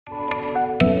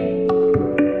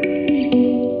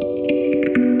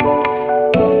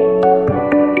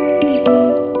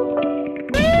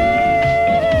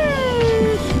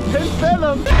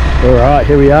Alright,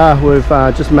 here we are. We've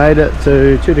just made it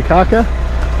to Tutukaka.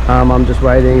 I'm just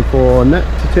waiting for Nick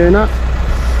to turn up.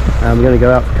 We're going to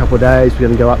go out for a couple of days. We're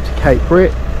going to go up to Cape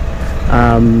Brett.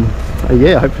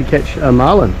 Yeah, hopefully catch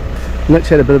Marlin. Nick's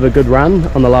had a bit of a good run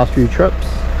on the last few trips.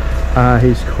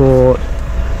 He's caught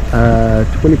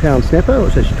 20-pound snapper,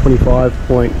 which is actually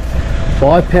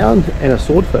 25.5 pound, and a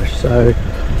swordfish. So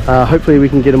hopefully we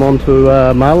can get him onto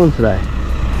Marlin today.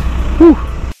 Whew.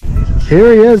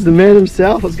 Here he is, the man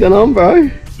himself. What's going on, bro?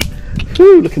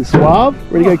 Whew, looking suave.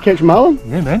 Ready to go catch Marlin?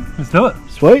 Yeah, man. Let's do it.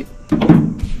 Sweet.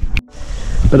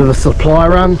 Bit of a supply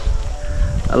run.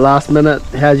 Last minute.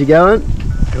 How's you going?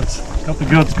 Goods. Got the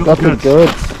goods. Got the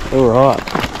goods. All right.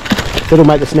 That'll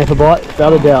make the snapper bite,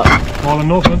 without a doubt. Marlin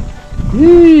Northland.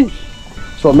 Yee.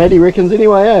 That's what Maddie reckons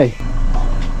anyway, eh?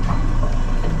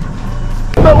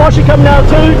 A bit washy coming out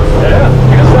too. Yeah.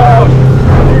 So,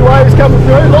 a few waves coming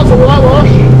through. Lots of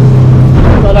whitewash.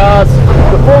 But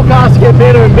the forecast to get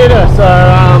better and better, so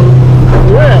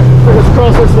yeah, fingers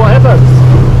crossed that's what happens.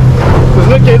 Because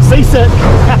Nick gets seasick.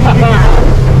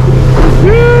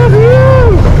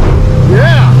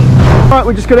 Yeah! Alright,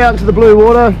 we just got out into the blue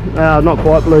water, not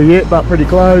quite blue yet, but pretty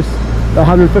close.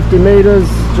 150 metres,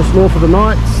 just north of the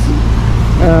Knights.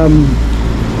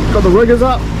 Got the riggers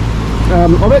up.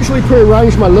 I've actually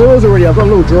pre-arranged my lures already. I've got a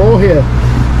little drawer here.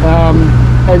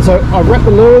 And so I've wrapped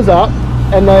the lures up,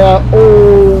 and they are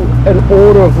all in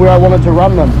order of where I wanted to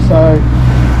run them. So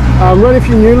I'm running a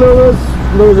few new lures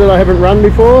that I haven't run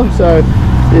before. So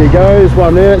there you go, there's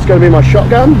one there. It's going to be my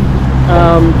shotgun,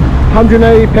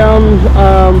 180 pound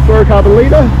fluorocarbon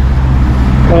leader,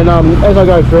 and as I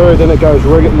go through, then it goes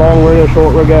long rigger,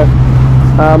 short rigger.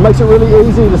 Makes it really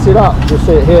easy to set up. You'll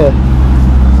see it here.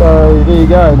 So there you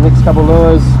go, next couple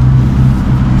lures.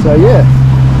 So yeah,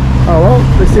 oh well,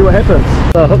 let's see what happens.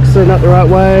 The hook's set up the right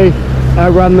way. I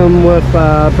run them with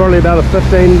probably about a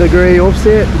 15-degree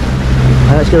offset.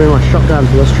 That's going to be my shotgun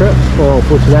for this trip, or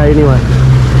for today anyway.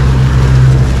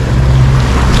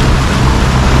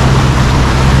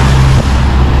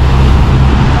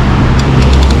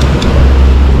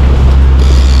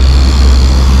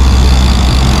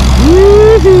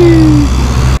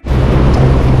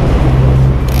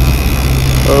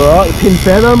 Alright, the 10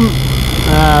 fathom.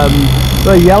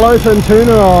 The yellowfin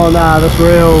tuna on this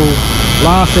reel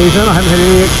last season. I haven't had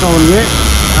any extra on yet.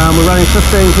 We're running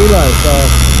 15 kilos, so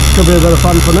could be a bit of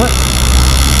fun for Nick.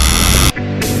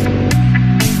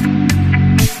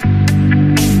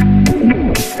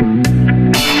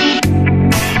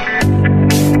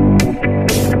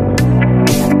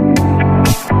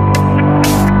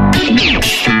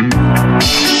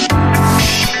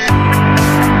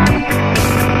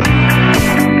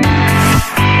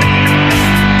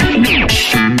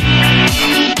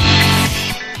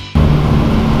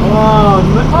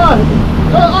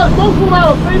 Multiple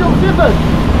amount of feet on zippers.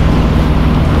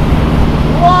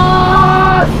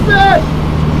 Wow, sick!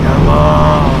 Come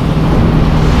on.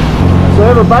 So I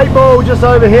have a bait ball just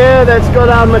over here that's got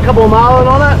a couple of marlin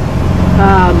on it.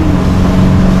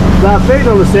 They're feeding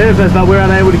on the surface, but we're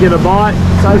unable to get a bite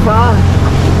so far.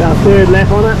 Our third lap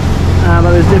on it,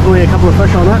 but there's definitely a couple of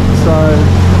fish on it. So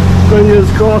fingers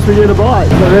crossed we get a bite.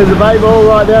 So there's a bait ball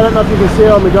right there. I don't know if you can see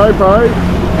it on the GoPro.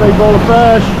 Big ball of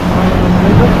fish.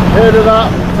 Hit it up,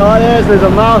 tight as, there's a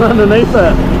marlin underneath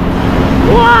it.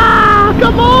 Wow,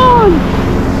 come on!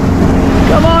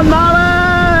 Come on,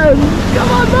 Marlin! Come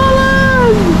on,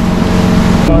 Marlin!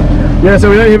 Yeah, so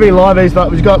we don't have any liveys, but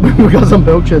we've got some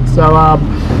pilchards, so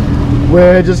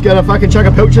we're just gonna fucking chuck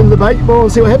a pilchard in the bait ball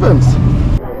and see what happens.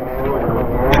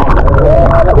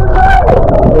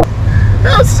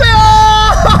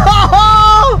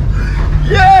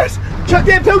 Yes! Chuck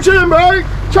that pilchard in, bro!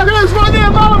 Chuck it in, it's right there,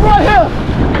 Marlin, right here!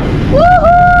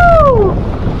 Woohoo!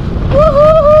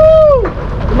 Woohoo!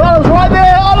 The marlin's right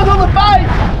there, oh look on the bait!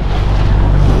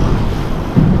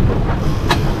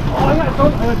 Oh yeah,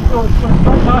 don't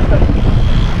pass it.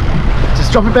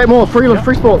 Just drop it back more, free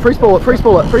spool it. It isn't free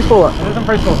spool.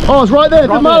 Oh, it's right there,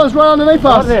 the marlin's right underneath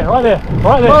us. Right there.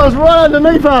 Marlin's right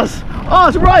underneath us. Oh,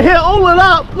 it's right here, all lit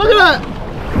up, look at that!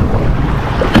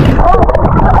 Oh,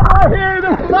 right here,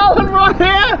 the marlin right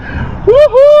here!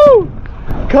 Woohoo!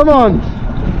 Come on!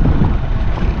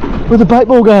 Where'd the bait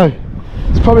ball go?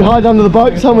 It's probably hiding under the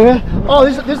boat somewhere. Oh,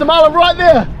 there's a marlin right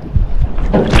there!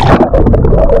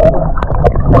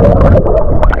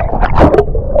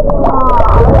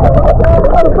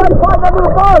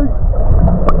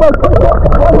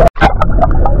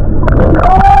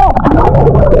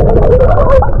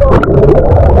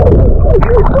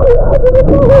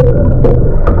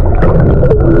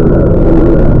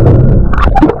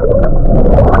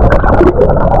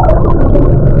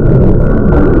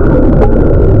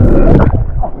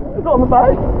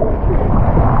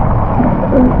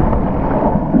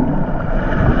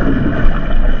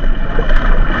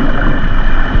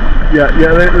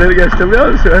 Yeah, let it go still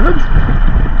now, see what happens.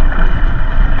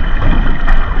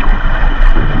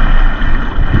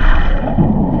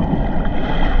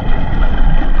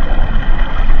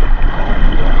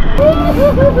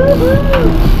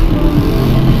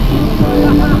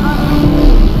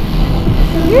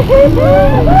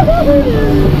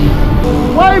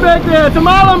 Way back there, to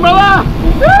Marlin, brother!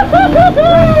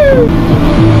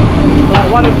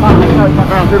 Like, one in part, don't fuck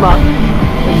around too much.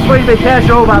 It's sweet, be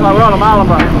casual, but like, we're on a Marlin,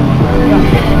 bro.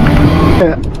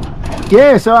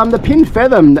 Yeah, so the pin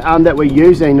fathom that we're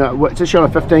using, it's actually on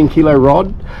a 15 kilo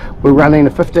rod. We're running a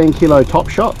 15 kilo top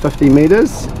shot, 50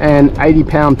 meters, and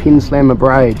 80-pound pin slammer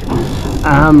braid.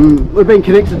 We've been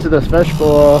connected to this fish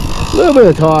for a little bit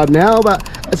of time now, but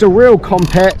it's a real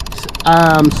compact,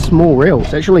 small reel.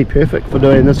 It's actually perfect for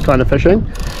doing this kind of fishing,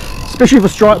 especially for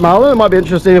striped marlin. It might be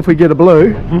interesting if we get a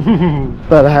blue,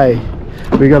 but hey,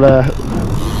 we gotta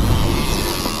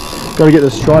get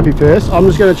this stripey first. I'm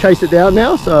just going to chase it down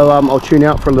now, so I'll tune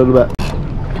out for a little bit.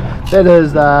 That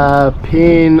is the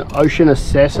Penn Ocean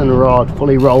Assassin rod,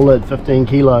 fully rolled, 15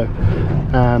 kilo.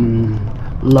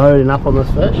 Loading up on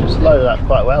this fish. It's loaded up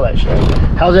quite well actually.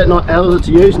 How's it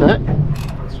to use, Nick?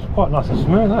 It's quite nice and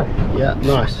smooth, eh? Yeah,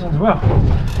 nice. As well.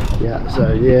 Yeah,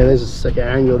 so yeah, there's a sick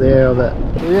angle there of it.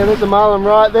 Yeah, there's a marlin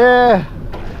right there.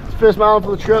 It's the first marlin for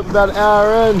the trip, about an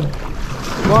hour in.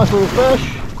 Nice little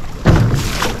fish.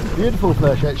 Beautiful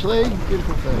fish actually,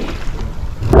 beautiful fish.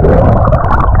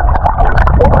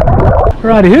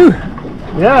 Righty-hoo.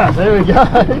 Yeah, there we go.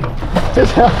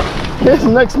 Here's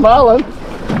Nick's marlin.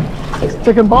 It's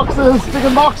ticking boxes,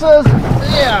 ticking boxes.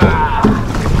 Yeah.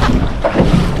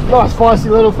 Nice feisty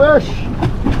little fish.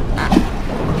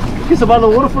 Get some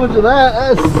underwater footage of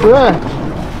that. That's sick.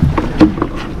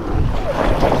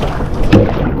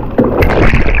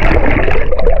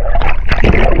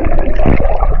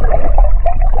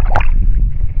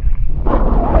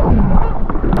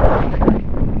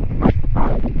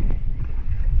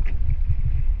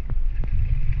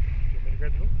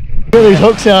 Get these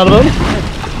hooks out of him.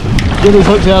 Get these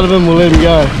hooks out of him, we'll let him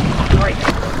go.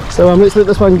 So let's let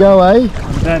this one go, eh?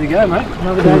 Another day to go, mate.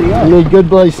 Another day to go. Need good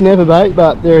bloody snapper bait,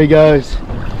 but there he goes.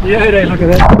 Yeah, look at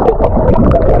that.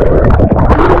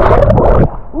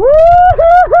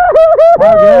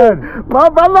 My good. My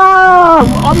brother!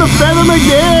 On the fathom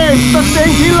again!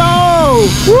 15 kilo!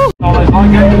 Woo.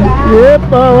 Yep,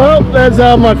 well, that's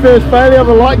my first failure of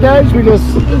a light gauge. We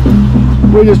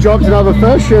just dropped another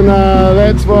fish, and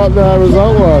that's what the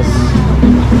result was.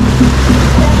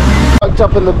 Hooked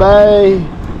up in the bay.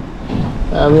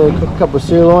 We'll cook a couple of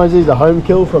sirloins. These are home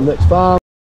kill from Nick's farm.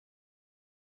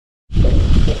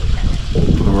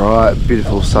 Alright,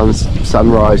 beautiful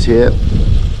sunrise here.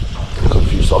 Got a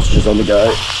few sausages on the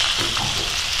go.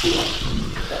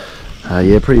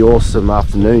 Yeah, pretty awesome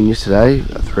afternoon yesterday.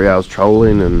 3 hours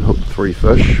trolling and hooked 3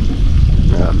 fish.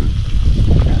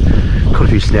 Caught a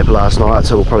few snapper last night,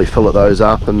 so we'll probably fillet those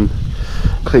up and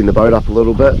clean the boat up a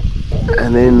little bit,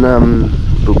 and then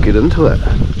we'll get into it.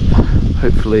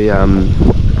 Hopefully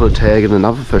put a tag in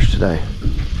another fish today.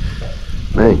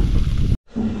 Man.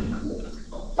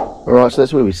 Alright, so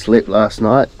that's where we slept last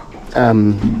night. Had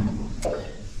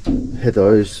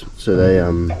those so they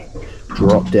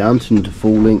drop down into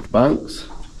full length bunks.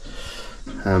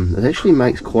 It actually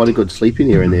makes quite a good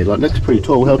sleeping area in there. Like, Nick's pretty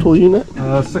tall. How tall are you, Nick?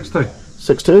 6'2".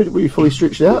 6'2", were you fully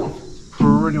stretched out?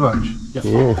 Pretty much. Yep.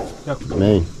 Yeah. Yep.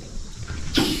 Man.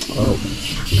 Oh,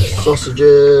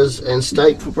 sausages and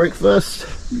steak for breakfast.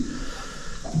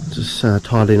 Just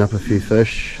tidying up a few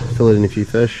fish, filleting a few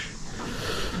fish,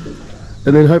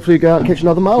 and then hopefully go out and catch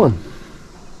another marlin.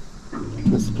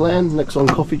 That's the plan. Nick's on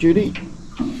coffee duty.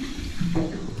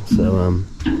 So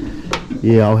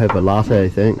yeah, I'll have a latte,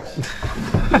 thanks.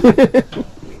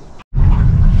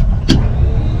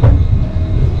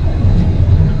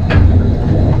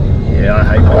 Yeah, I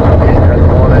hate going being here in the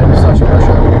morning. It's such a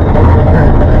pressure.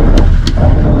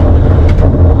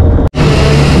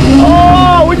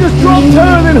 Oh, we just dropped 2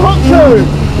 and then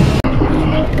hooked 2.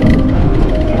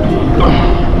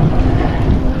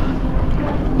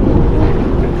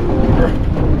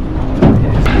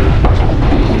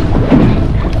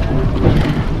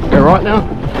 You right now?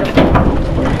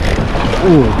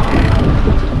 Ooh.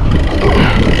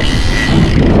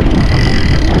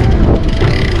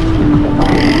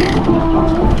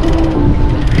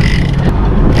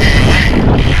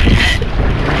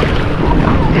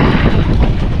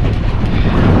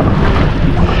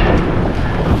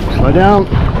 Slow down.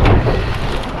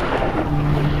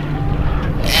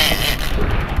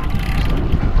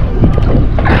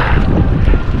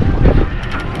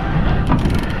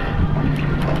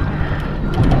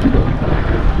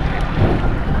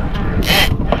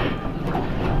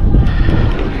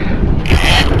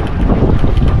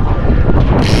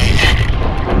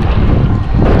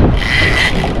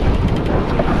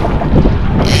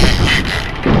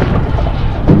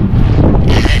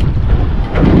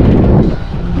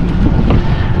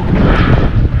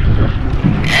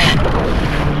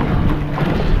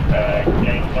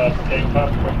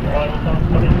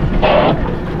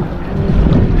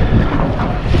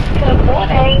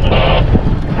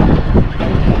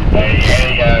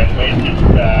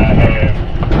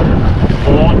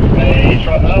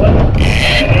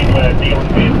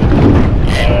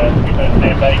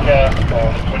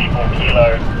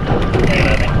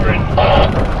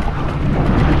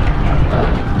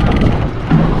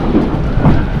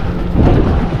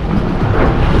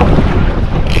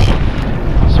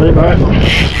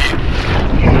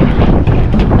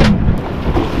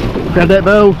 Grab that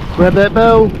bill, grab that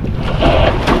bill.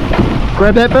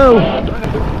 Grab that bill.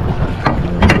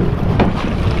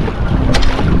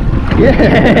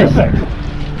 Yes!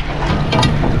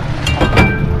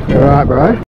 Alright,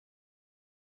 bro.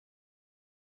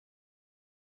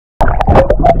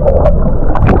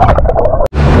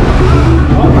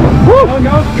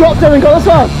 Dropped in and got this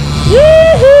one.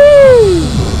 Yee-hoo!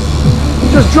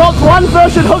 Just dropped one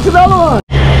fish and hooked another one.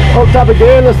 Hooked up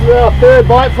again. This is our third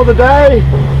bite for the day.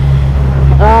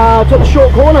 Took the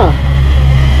short corner.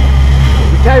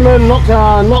 Came in, knocked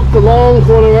the long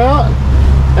corner out,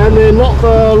 and then knocked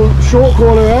the short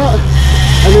corner out,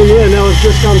 and then yeah, now it's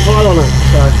just come tight on it.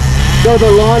 So got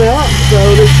the line out, so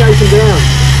let's chase him down.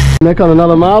 Nick on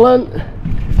another marlin.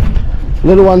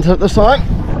 Little one tip this time.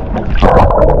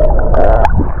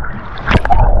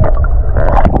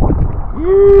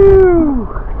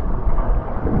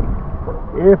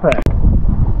 Epic.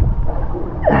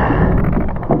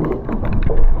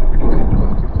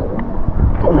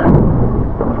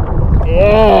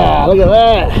 Yeah, look at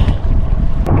that.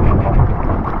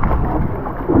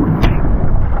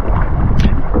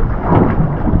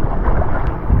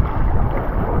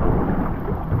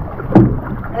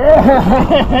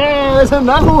 Yeah, there's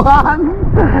another one.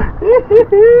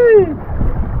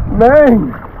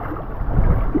 Man.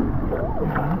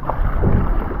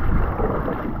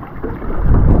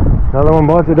 Another one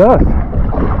bites the dust.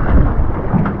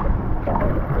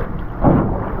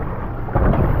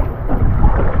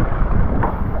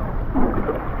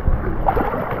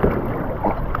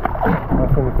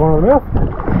 That's in the corner of the mouth.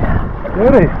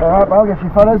 Beauty. Alright, I'll get you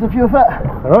photos if you're fit.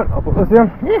 Alright, I'll put this down.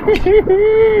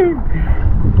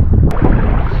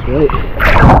 Sweet.